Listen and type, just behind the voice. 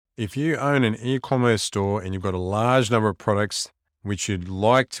If you own an e-commerce store and you've got a large number of products which you'd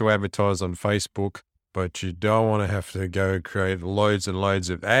like to advertise on Facebook, but you don't want to have to go create loads and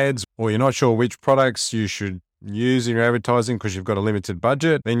loads of ads, or you're not sure which products you should use in your advertising because you've got a limited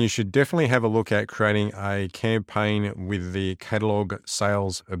budget, then you should definitely have a look at creating a campaign with the catalog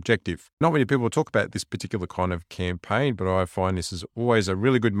sales objective. Not many people talk about this particular kind of campaign, but I find this is always a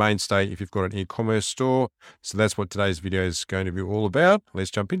really good mainstay if you've got an e-commerce store. So that's what today's video is going to be all about. Let's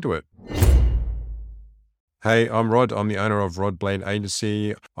jump into it. Hey, I'm Rod. I'm the owner of Rod Bland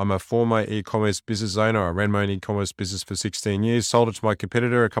Agency. I'm a former e-commerce business owner. I ran my own e-commerce business for 16 years, sold it to my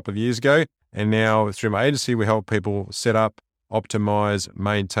competitor a couple of years ago. And now through my agency, we help people set up, optimize,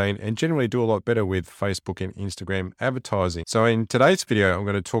 maintain, and generally do a lot better with Facebook and Instagram advertising. So in today's video, I'm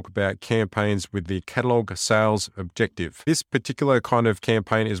going to talk about campaigns with the catalog sales objective. This particular kind of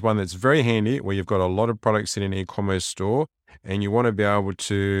campaign is one that's very handy where you've got a lot of products in an e-commerce store and you want to be able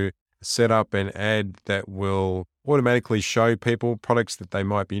to set up an ad that will automatically show people products that they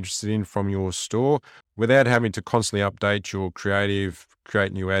might be interested in from your store without having to constantly update your creative,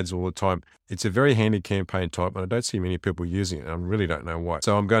 create new ads all the time. It's a very handy campaign type, and I don't see many people using it. I really don't know why.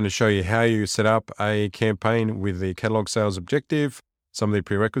 So I'm going to show you how you set up a campaign with the catalog sales objective, some of the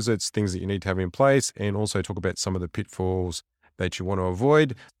prerequisites, things that you need to have in place, and also talk about some of the pitfalls that you want to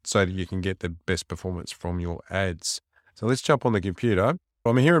avoid so that you can get the best performance from your ads. So let's jump on the computer.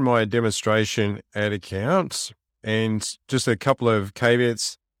 I'm here in my demonstration ad account, and just a couple of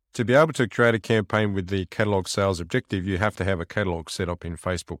caveats. To be able to create a campaign with the catalog sales objective, you have to have a catalog set up in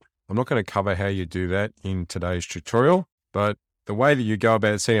Facebook. I'm not going to cover how you do that in today's tutorial, but the way that you go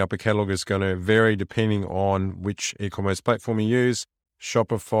about setting up a catalog is going to vary depending on which e-commerce platform you use.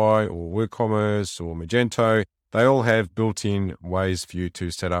 Shopify or WooCommerce or Magento, they all have built-in ways for you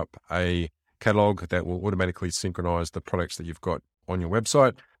to set up a catalog that will automatically synchronize the products that you've got on your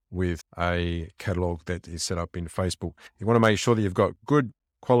website with a catalog that is set up in Facebook. You want to make sure that you've got good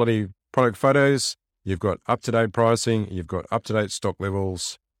quality product photos, you've got up-to-date pricing, you've got up-to-date stock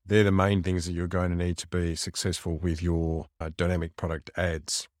levels. They're the main things that you're going to need to be successful with your dynamic product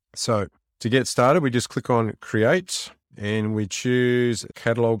ads. So to get started, we just click on Create and we choose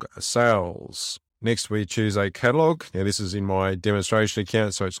Catalog Sales. Next, we choose a catalog. Now, this is in my demonstration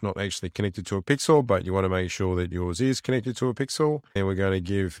account, so it's not actually connected to a pixel, but you want to make sure that yours is connected to a pixel. And we're going to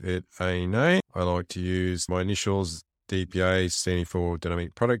give it a name. I like to use my initials, DPA, standing for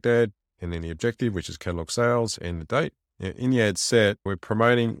Dynamic Product Ad, and then the objective, which is catalog sales, and the date. Now, in the ad set, we're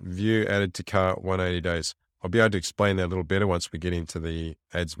promoting view added to cart 180 days. I'll be able to explain that a little better once we get into the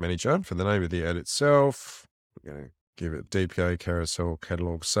ads manager. For the name of the ad itself, we're going to give it DPA carousel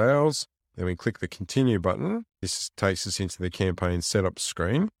catalog sales. Then we click the continue button. This takes us into the campaign setup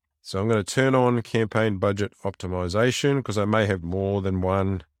screen. So I'm going to turn on campaign budget optimization because I may have more than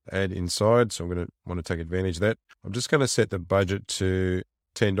one ad inside. So I'm going to want to take advantage of that. I'm just going to set the budget to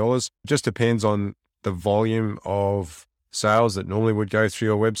 $10. It just depends on the volume of sales that normally would go through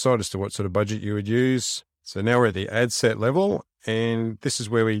your website as to what sort of budget you would use. So now we're at the ad set level, and this is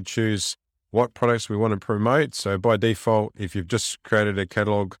where we choose what products we want to promote. So by default, if you've just created a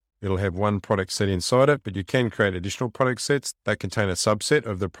catalog, it'll have one product set inside it, but you can create additional product sets that contain a subset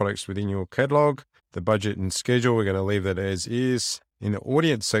of the products within your catalog. The budget and schedule, we're going to leave that as is. In the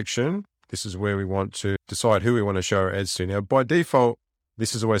audience section, this is where we want to decide who we want to show our ads to. Now, by default,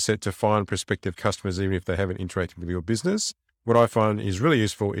 this is always set to find prospective customers, even if they haven't interacted with your business. What I find is really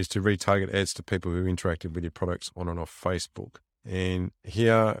useful is to retarget ads to people who interacted with your products on and off Facebook. And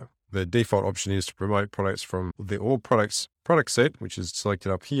here, the default option is to promote products from the all products product set, which is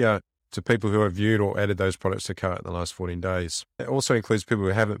selected up here, to people who have viewed or added those products to cart in the last 14 days. It also includes people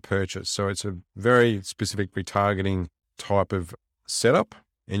who haven't purchased. So it's a very specific retargeting type of setup,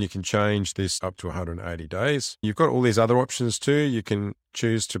 and you can change this up to 180 days. You've got all these other options too. You can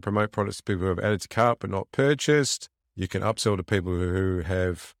choose to promote products to people who have added to cart but not purchased. You can upsell to people who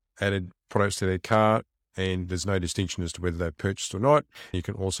have added products to their cart, and there's no distinction as to whether they've purchased or not. You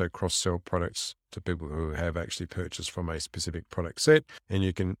can also cross-sell products to people who have actually purchased from a specific product set, and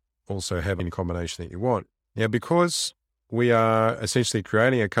you can also have any combination that you want. Now, because we are essentially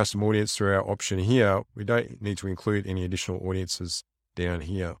creating a custom audience through our option here, we don't need to include any additional audiences down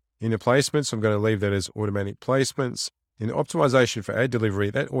here. In the placements, I'm going to leave that as automatic placements. In the optimization for ad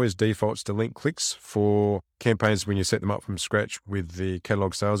delivery, that always defaults to link clicks for campaigns when you set them up from scratch with the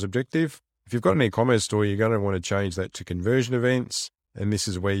catalog sales objective. If you've got an e-commerce store, you're going to want to change that to conversion events. And this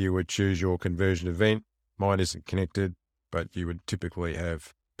is where you would choose your conversion event. Mine isn't connected, but you would typically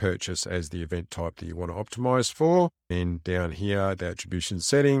have purchase as the event type that you want to optimize for. And down here, the attribution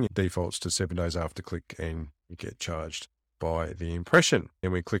setting defaults to 7 days after click and you get charged. by the impression.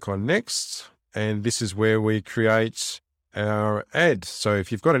 Then we click on next, and this is where we create our ad. So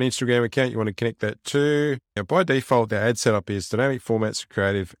if you've got an Instagram account, you want to connect that to. Now, by default, the ad setup is dynamic formats,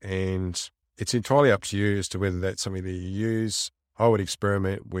 creative, and it's entirely up to you as to whether that's something that you use. I would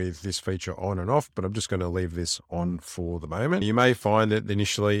experiment with this feature on and off, but I'm just going to leave this on for the moment. You may find that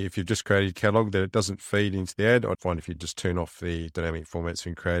initially, if you've just created a catalog, that it doesn't feed into the ad. I'd find if you just turn off the dynamic formats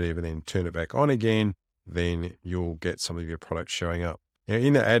in creative and then turn it back on again, then you'll get some of your products showing up. Now,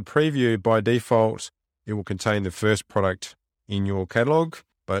 in the ad preview, by default, it will contain the first product in your catalog,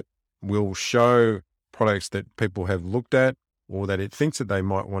 but will show products that people have looked at or that it thinks that they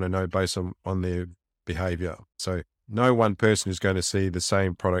might want to know based on their behavior. So no one person is going to see the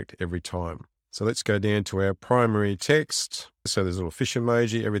same product every time. So let's go down to our primary text. So there's a little fish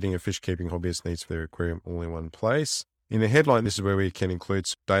emoji, everything a fish keeping hobbyist needs for their aquarium all in one place. In the headline, this is where we can include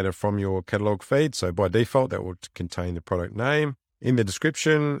some data from your catalog feed. So by default, that will contain the product name. In the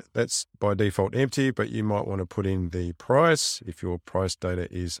description, that's by default empty, but you might want to put in the price if your price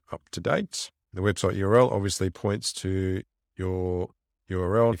data is up to date. The website URL obviously points to your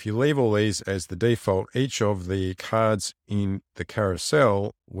URL. If you leave all these as the default, each of the cards in the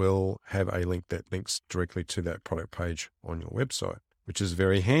carousel will have a link that links directly to that product page on your website, which is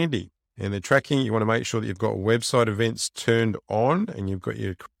very handy. And the tracking, you want to make sure that you've got website events turned on and you've got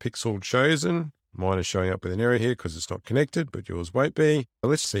your pixel chosen. Mine is showing up with an error here because it's not connected, but yours won't be. So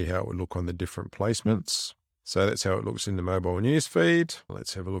let's see how it would look on the different placements. So that's how it looks in the mobile news feed.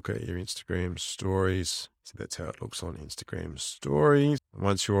 Let's have a look at your Instagram stories. So that's how it looks on Instagram stories.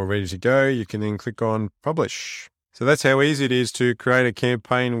 Once you're all ready to go, you can then click on publish. So that's how easy it is to create a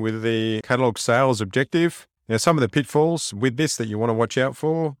campaign with the catalog sales objective. Now, some of the pitfalls with this that you want to watch out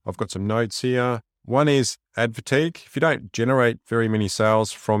for, I've got some notes here. One is ad fatigue. If you don't generate very many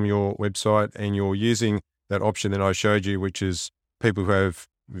sales from your website and you're using that option that I showed you, which is people who have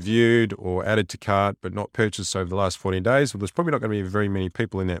viewed or added to cart but not purchased over the last 14 days, well, there's probably not going to be very many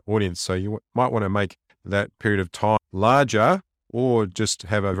people in that audience. So you might want to make that period of time larger or just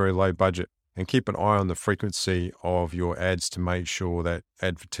have a very low budget and keep an eye on the frequency of your ads to make sure that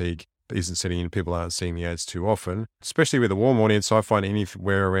ad fatigue isn't setting in. People aren't seeing the ads too often, especially with a warm audience. I find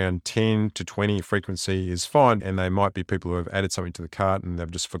anywhere around 10 to 20 frequency is fine. And they might be people who have added something to the cart and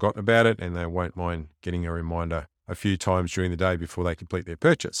they've just forgotten about it and they won't mind getting a reminder a few times during the day before they complete their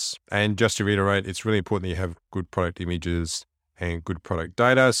purchase. And just to reiterate, it's really important that you have good product images and good product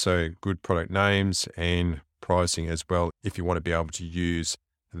data. So good product names and pricing as well, if you want to be able to use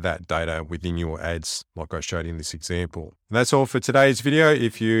that data within your ads, like I showed in this example. And that's all for today's video.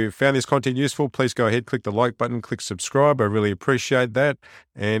 If you found this content useful, please go ahead, click the like button, click subscribe. I really appreciate that.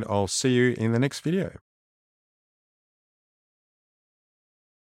 And I'll see you in the next video.